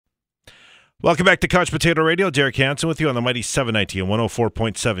Welcome back to Couch Potato Radio. Derek Hansen with you on the mighty 790 and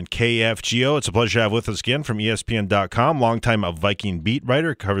 104.7 KFGO. It's a pleasure to have with us again from ESPN.com. Longtime Viking beat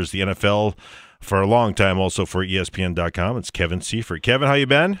writer, covers the NFL for a long time, also for ESPN.com. It's Kevin Seifert. Kevin, how you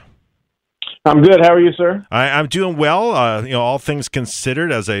been? I'm good. How are you, sir? I'm doing well. All things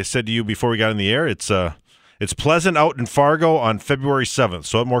considered, as I said to you before we got in the air, it's pleasant out in Fargo on February 7th.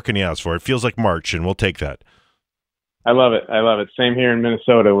 So what more can you ask for? It feels like March, and we'll take that. I love it. Same here in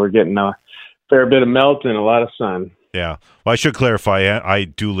Minnesota. We're getting a fair bit of melt and a lot of sun. Yeah. Well, I should clarify, I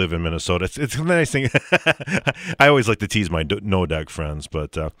do live in Minnesota. It's a nice thing. I always like to tease my no-deck friends,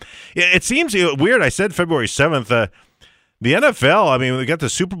 but it seems weird. I said February 7th. The NFL, we got the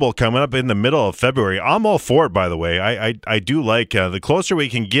Super Bowl coming up in the middle of February. I'm all for it, by the way. I do like the closer we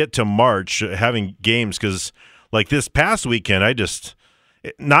can get to March having games, because like this past weekend,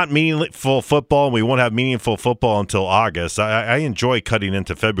 not meaningful football, and we won't have meaningful football until August. I enjoy cutting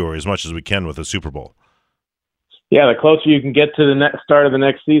into February as much as we can with the Super Bowl. Yeah, the closer you can get to the start of the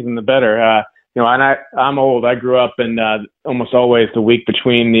next season, the better. And I'm old. I grew up in almost always the week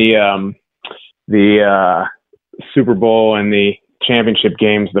between the Super Bowl and the championship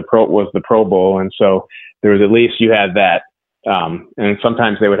games. Was the Pro Bowl, and so there was at least you had that. And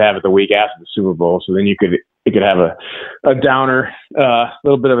sometimes they would have it the week after the Super Bowl, so then you could have a downer, a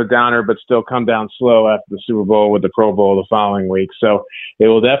little bit of a downer, but still come down slow after the Super Bowl with the Pro Bowl the following week. So it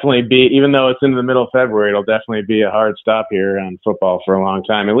will definitely be, even though it's into the middle of February, it'll definitely be a hard stop here on football for a long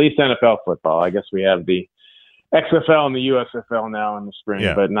time, at least NFL football. I guess we have the XFL and the USFL now in the spring,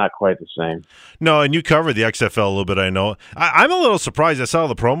 but not quite the same. No, and you covered the XFL a little bit, I know. I'm a little surprised. I saw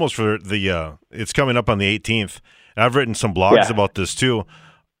the promos for it's coming up on the 18th. I've written some blogs about this too.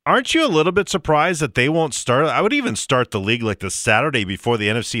 Aren't you a little bit surprised that they won't start? I would even start the league like the Saturday before the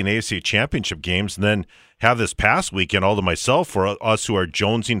NFC and AFC championship games, and then have this past weekend all to myself for us who are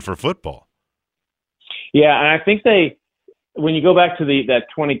jonesing for football. Yeah, and I think when you go back to that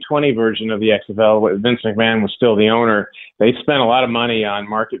 2020 version of the XFL, when Vince McMahon was still the owner, they spent a lot of money on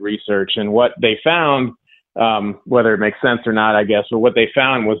market research, and what they found, whether it makes sense or not, I guess, but what they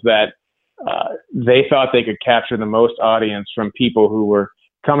found was that they thought they could capture the most audience from people who were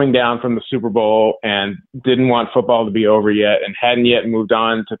coming down from the Super Bowl and didn't want football to be over yet and hadn't yet moved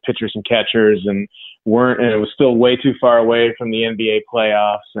on to pitchers and catchers and it was still way too far away from the NBA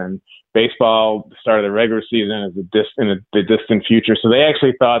playoffs, and baseball, the start of the regular season, is in the distant future. So they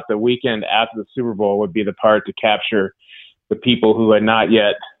actually thought the weekend after the Super Bowl would be the part to capture the people who had not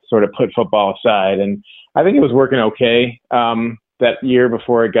yet sort of put football aside. And I think it was working okay that year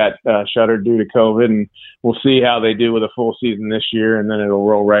before it got shuttered due to COVID, and we'll see how they do with a full season this year, and then it'll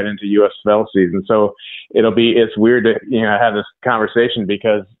roll right into USFL season. So it's weird to have this conversation,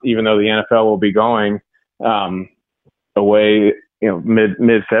 because even though the NFL will be going away,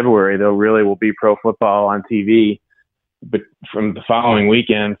 mid-February, there really will be pro football on TV, but from the following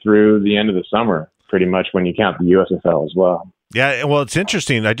weekend through the end of the summer, pretty much, when you count the USFL as well. Yeah, well, it's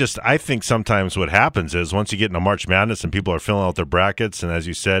interesting. I think sometimes what happens is once you get into March Madness and people are filling out their brackets, and as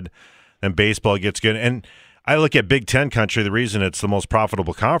you said, then baseball gets good. And I look at Big Ten country, the reason it's the most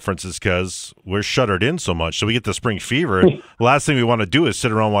profitable conference is because we're shuttered in so much. So we get the spring fever. The last thing we want to do is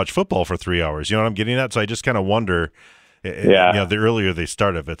sit around and watch football for 3 hours. You know what I'm getting at? So I just kind of wonder, the earlier they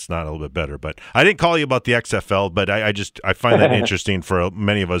start, if it's not a little bit better. But I didn't call you about the XFL, but I find that interesting for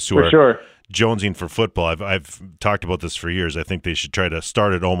many of us who are jonesing for football. I've talked about this for years. I think they should try to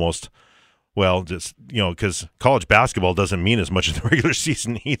start it almost, because college basketball doesn't mean as much in the regular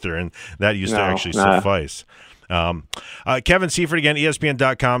season either, and that used to actually suffice. Kevin Seifert again,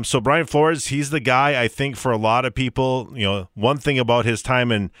 ESPN.com. So Brian Flores, he's the guy, I think, for a lot of people. One thing about his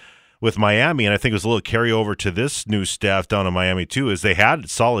time with Miami, and I think it was a little carryover to this new staff down in Miami too, is they had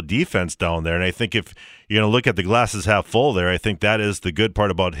solid defense down there. And I think if you're going to look at the glasses half full there, I think that is the good part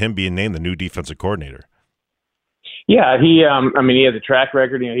about him being named the new defensive coordinator. Yeah, he has a track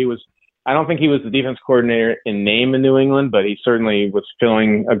record. I don't think he was the defense coordinator in name in New England, but he certainly was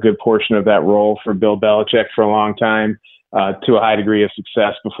filling a good portion of that role for Bill Belichick for a long time, to a high degree of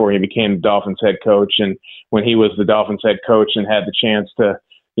success before he became the Dolphins head coach. And when he was the Dolphins head coach and had the chance to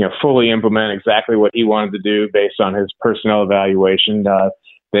fully implement exactly what he wanted to do based on his personnel evaluation,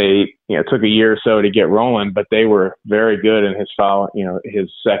 they took a year or so to get rolling, but they were very good in his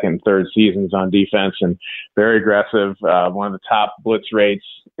second, third seasons on defense, and very aggressive. One of the top blitz rates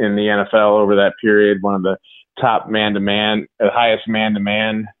in the NFL over that period. One of the top highest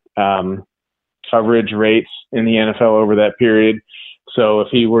man-to-man coverage rates in the NFL over that period. So if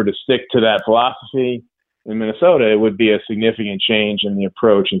he were to stick to that philosophy in Minnesota, it would be a significant change in the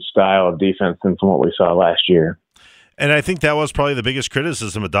approach and style of defense than from what we saw last year. And I think that was probably the biggest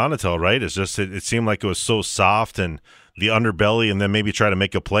criticism of Donatel, right? It's just it seemed like it was so soft and the underbelly, and then maybe try to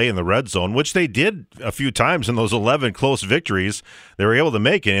make a play in the red zone, which they did a few times in those 11 close victories. They were able to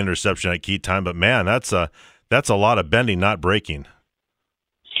make an interception at key time, but man, that's a lot of bending, not breaking.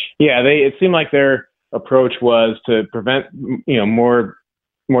 Yeah, it seemed like their approach was to prevent, more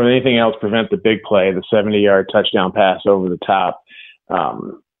than anything else, prevent the big play, the 70-yard touchdown pass over the top,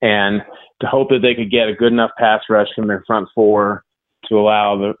 and to hope that they could get a good enough pass rush from their front four to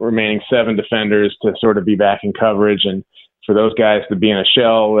allow the remaining 7 defenders to sort of be back in coverage, and for those guys to be in a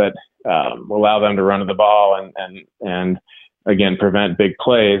shell that will allow them to run to the ball and again prevent big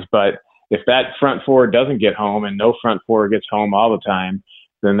plays. But if that front four doesn't get home, and no front four gets home all the time,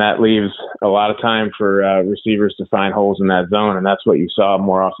 then that leaves a lot of time for receivers to find holes in that zone, and that's what you saw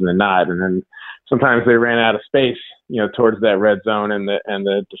more often than not. And then sometimes they ran out of space, towards that red zone, and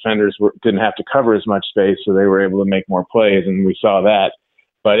the defenders didn't have to cover as much space, so they were able to make more plays, and we saw that.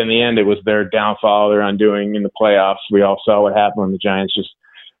 But in the end, it was their downfall, their undoing in the playoffs. We all saw what happened when the Giants just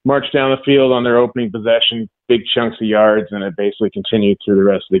marched down the field on their opening possession, big chunks of yards, and it basically continued through the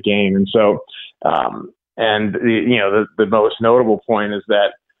rest of the game. And so, the most notable point is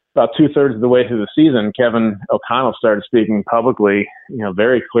that about 2/3 of the way through the season, Kevin O'Connell started speaking publicly,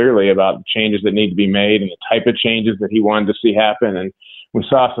 very clearly about the changes that need to be made and the type of changes that he wanted to see happen. And we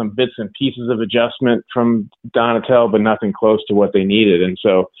saw some bits and pieces of adjustment from Donatel, but nothing close to what they needed. And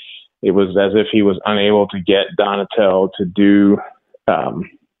so it was as if he was unable to get Donatel to do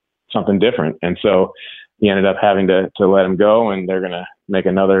something different. And so he ended up having to let him go, and they're going to make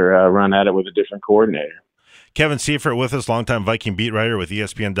another run at it with a different coordinator. Kevin Seifert with us, longtime Viking beat writer with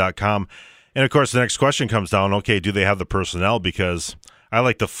ESPN.com. And, of course, the next question comes down, okay, do they have the personnel? Because I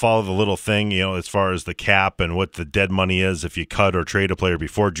like to follow the little thing, as far as the cap and what the dead money is if you cut or trade a player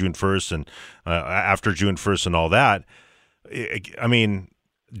before June 1st and after June 1st and all that. I mean,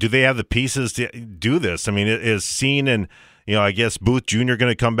 do they have the pieces to do this? I mean, is Seen and, I guess Booth Jr.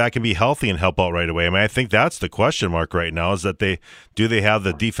 going to come back and be healthy and help out right away? I mean, I think that's the question mark right now, is that they have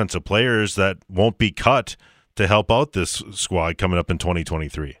the defensive players that won't be cut to help out this squad coming up in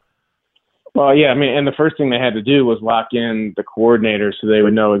 2023? Well, yeah, I mean, and the first thing they had to do was lock in the coordinator so they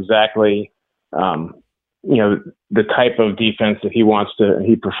would know exactly, the type of defense that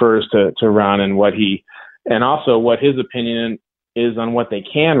he prefers to run, and also what his opinion is on what they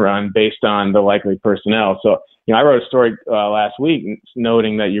can run based on the likely personnel. So, I wrote a story last week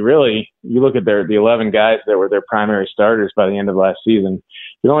noting that you look at the 11 guys that were their primary starters by the end of last season,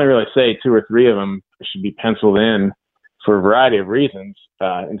 you can only really say 2 or 3 of them should be penciled in for a variety of reasons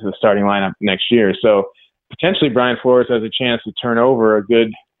into the starting lineup next year. So potentially Brian Flores has a chance to turn over a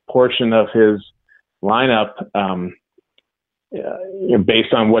good portion of his lineup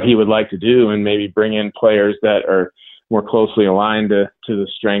based on what he would like to do, and maybe bring in players that are more closely aligned to the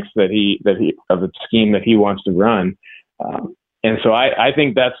strengths that he of the scheme that he wants to run. And so I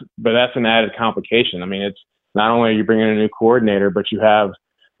think that's an added complication. I mean, it's not only are you bringing in a new coordinator, but you have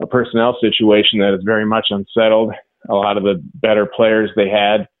a personnel situation that is very much unsettled. A lot of the better players they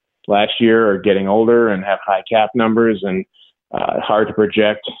had last year are getting older and have high cap numbers, and hard to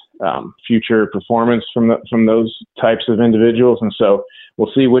project future performance from those types of individuals. And so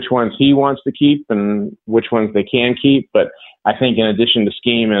we'll see which ones he wants to keep and which ones they can keep. But I think in addition to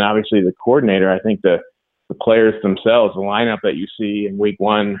scheme and obviously the coordinator, I think the players themselves, the lineup that you see in week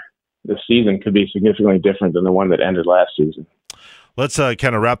 1 this season could be significantly different than the one that ended last season. Let's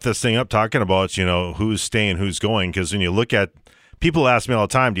kind of wrap this thing up talking about, who's staying, who's going. Because when you look at, people ask me all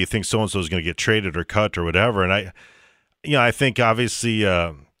the time, do you think so-and-so is going to get traded or cut or whatever? And I think obviously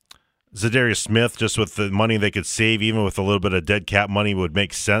Zadarius Smith, just with the money they could save, even with a little bit of dead cap money, would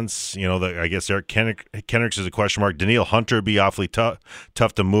make sense. I guess Eric Kendricks is a question mark. Danielle Hunter would be awfully tough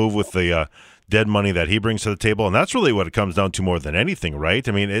to move with the dead money that he brings to the table, and that's really what it comes down to more than anything, right?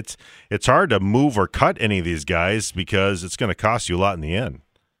 I mean, it's hard to move or cut any of these guys because it's going to cost you a lot in the end.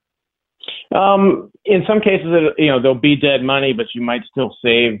 In some cases, there'll be dead money, but you might still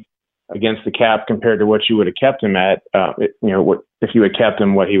save against the cap compared to what you would have kept him at. If you had kept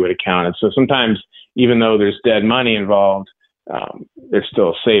him, what he would have counted. So sometimes, even though there's dead money involved, there's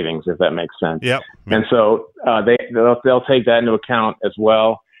still savings, if that makes sense. Yep. And so they'll take that into account as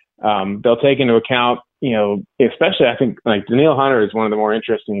well. They'll take into account, especially I think like Danielle Hunter is one of the more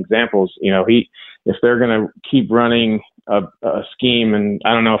interesting examples. If they're going to keep running a scheme, and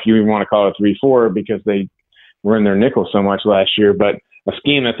I don't know if you even want to call it 3-4 because they were in their nickel so much last year, but a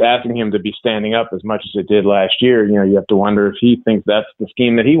scheme that's asking him to be standing up as much as it did last year, you have to wonder if he thinks that's the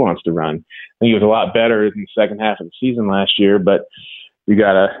scheme that he wants to run. I think he was a lot better in the second half of the season last year, but you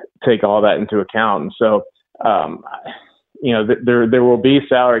got to take all that into account. And so um, there will be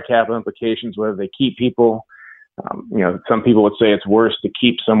salary cap implications whether they keep people. Some people would say it's worse to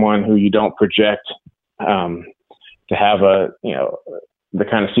keep someone who you don't project to have the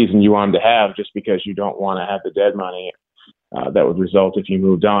kind of season you want them to have, just because you don't want to have the dead money that would result if you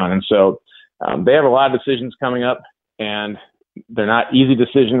moved on. And so they have a lot of decisions coming up, and they're not easy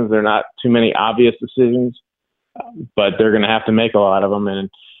decisions. They're not too many obvious decisions, but they're going to have to make a lot of them. And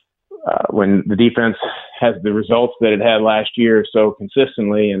when the defense has the results that it had last year so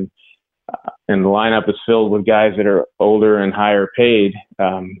consistently, and the lineup is filled with guys that are older and higher paid,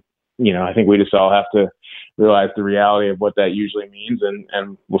 I think we just all have to realize the reality of what that usually means,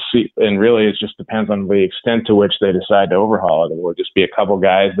 and we'll see. And really, it just depends on the extent to which they decide to overhaul it. Will it just be a couple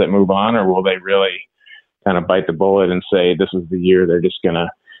guys that move on, or will they really kind of bite the bullet and say this is the year they're just going to,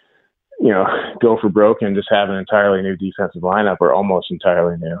 go for broke and just have an entirely new defensive lineup, or almost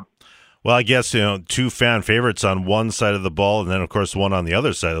entirely new? Well, I guess, two fan favorites on one side of the ball, and then, of course, one on the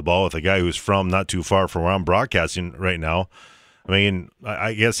other side of the ball with a guy who's from not too far from where I'm broadcasting right now. I mean,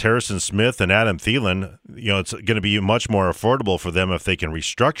 I guess Harrison Smith and Adam Thielen, it's going to be much more affordable for them if they can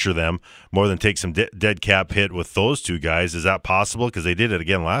restructure them more than take some dead cap hit with those two guys. Is that possible? Because they did it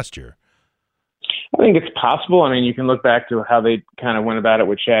again last year. I think it's possible. I mean, you can look back to how they kind of went about it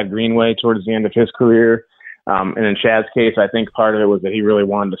with Chad Greenway towards the end of his career. And in Chad's case, I think part of it was that he really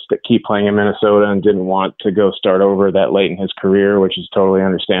wanted to keep playing in Minnesota and didn't want to go start over that late in his career, which is totally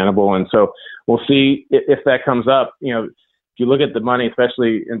understandable. And so we'll see if that comes up. If you look at the money,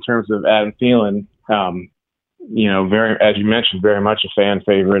 especially in terms of Adam Thielen, very, as you mentioned, very much a fan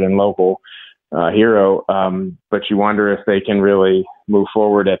favorite and local hero. But you wonder if they can really move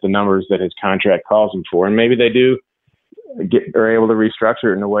forward at the numbers that his contract calls him for. And maybe they do are able to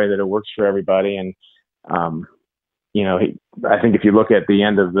restructure it in a way that it works for everybody. And, I think if you look at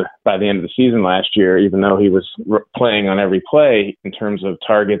by the end of the season last year, even though he was playing on every play in terms of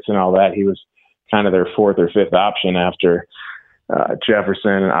targets and all that, he was kind of their fourth or fifth option after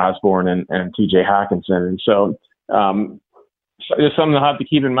Jefferson and Osborne and TJ Hawkinson. And so it's something to have to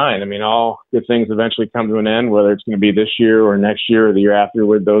keep in mind. I mean, all good things eventually come to an end, whether it's going to be this year or next year or the year after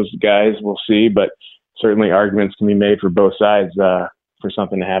with those guys, we'll see. But certainly arguments can be made for both sides for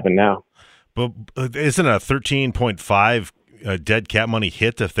something to happen now. But isn't a 13.5 dead cap money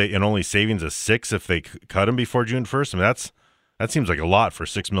hit and only savings of $6 if they cut him before June 1st? I mean, that seems like a lot for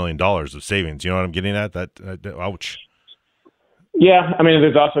 $6 million of savings. You know what I'm getting at? Ouch. Yeah, I mean,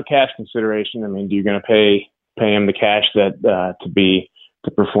 there's also cash consideration. I mean, you're going to pay him the cash that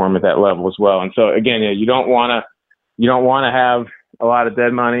to perform at that level as well. And so again, you don't want to have a lot of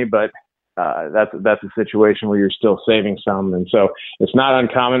dead money, but that's a situation where you're still saving some. And so it's not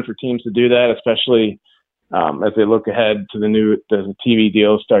uncommon for teams to do that, especially as they look ahead to the TV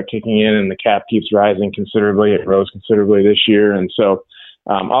deals start kicking in and the cap keeps rising considerably. It rose considerably this year. And so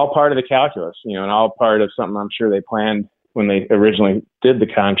all part of the calculus, and all part of something I'm sure they planned when they originally did the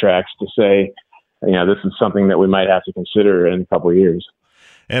contracts to say, this is something that we might have to consider in a couple of years.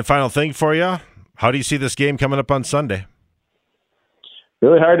 And final thing for you, how do you see this game coming up on Sunday?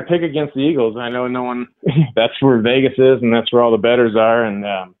 Really hard to pick against the Eagles. I know no one. That's where Vegas is, and that's where all the bettors are. And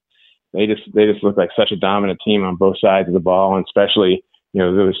they just look like such a dominant team on both sides of the ball, and especially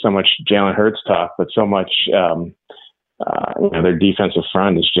there's so much Jalen Hurts talk, but so much their defensive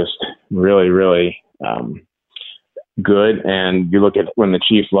front is just really, really good. And you look at when the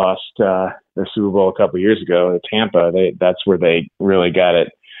Chiefs lost their Super Bowl a couple of years ago at Tampa, that's where they really got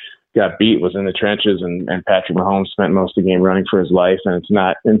beat, was in the trenches, and Patrick Mahomes spent most of the game running for his life, and it's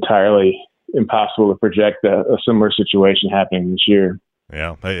not entirely impossible to project a similar situation happening this year.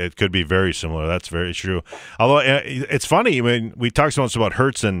 Yeah, it could be very similar. That's very true. Although it's funny, I mean, we talked so much about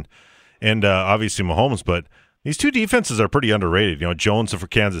Hurts and obviously Mahomes, but these two defenses are pretty underrated. Jones for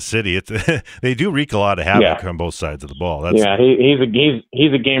Kansas City, they do wreak a lot of havoc on both sides of the ball. He's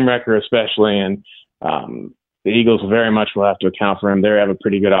a game wrecker, especially, and the Eagles very much will have to account for him. They have a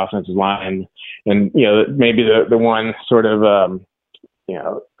pretty good offensive line, and maybe the one sort of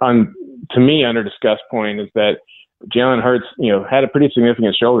to me under discussed point is that Jalen Hurts had a pretty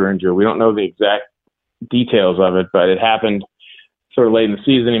significant shoulder injury. We don't know the exact details of it, but it happened sort of late in the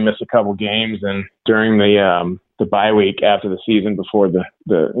season. He missed a couple games, and during the bye week after the season, before the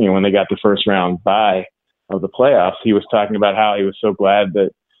when they got the first round bye of the playoffs, he was talking about how he was so glad that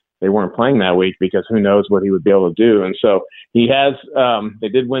they weren't playing that week because who knows what he would be able to do. And so he has, they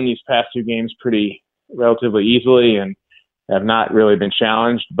did win these past two games relatively easily and have not really been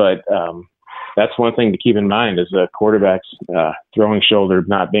challenged. But that's one thing to keep in mind is a quarterback's throwing shoulder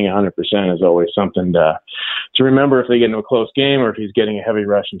not being 100% is always something to remember if they get into a close game or if he's getting a heavy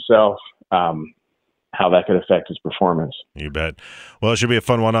rush himself. how that could affect his performance. You bet. Well, it should be a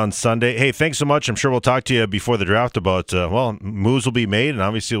fun one on Sunday. Hey, thanks so much. I'm sure we'll talk to you before the draft about, moves will be made, and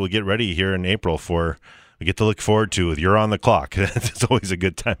obviously we'll get ready here in April we get to look forward to. You're on the clock. It's always a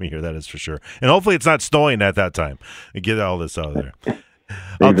good time of year, that is for sure. And hopefully it's not snowing at that time. Get all this out of there.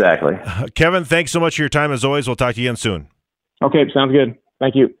 Exactly. Kevin, thanks so much for your time as always. We'll talk to you again soon. Okay, sounds good.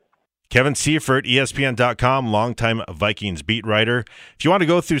 Thank you. Kevin Seifert, ESPN.com, longtime Vikings beat writer. If you want to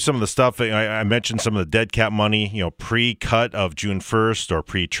go through some of the stuff, I mentioned some of the dead cap money, pre-cut of June 1st or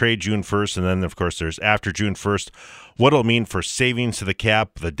pre-trade June 1st, and then, of course, there's after June 1st. What it'll mean for savings to the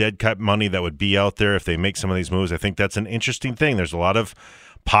cap, the dead cap money that would be out there if they make some of these moves. I think that's an interesting thing. There's a lot of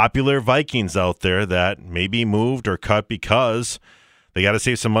popular Vikings out there that may be moved or cut because they got to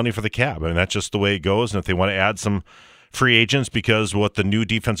save some money for the cap. I mean, that's just the way it goes, and if they want to add some free agents because what the new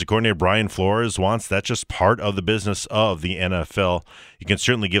defensive coordinator Brian Flores wants, that's just part of the business of the NFL. You can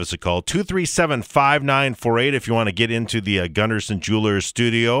certainly give us a call, 237-5948 if you want to get into the Gunderson Jewelers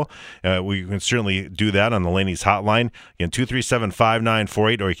studio. We can certainly do that on the Laney's hotline. Again,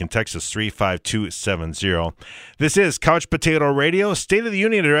 237-5948, or you can text us 35270. This is Couch Potato Radio, State of the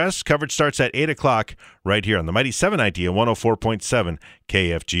Union address. Coverage starts at 8 o'clock right here on the Mighty 790 and 104.7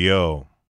 KFGO.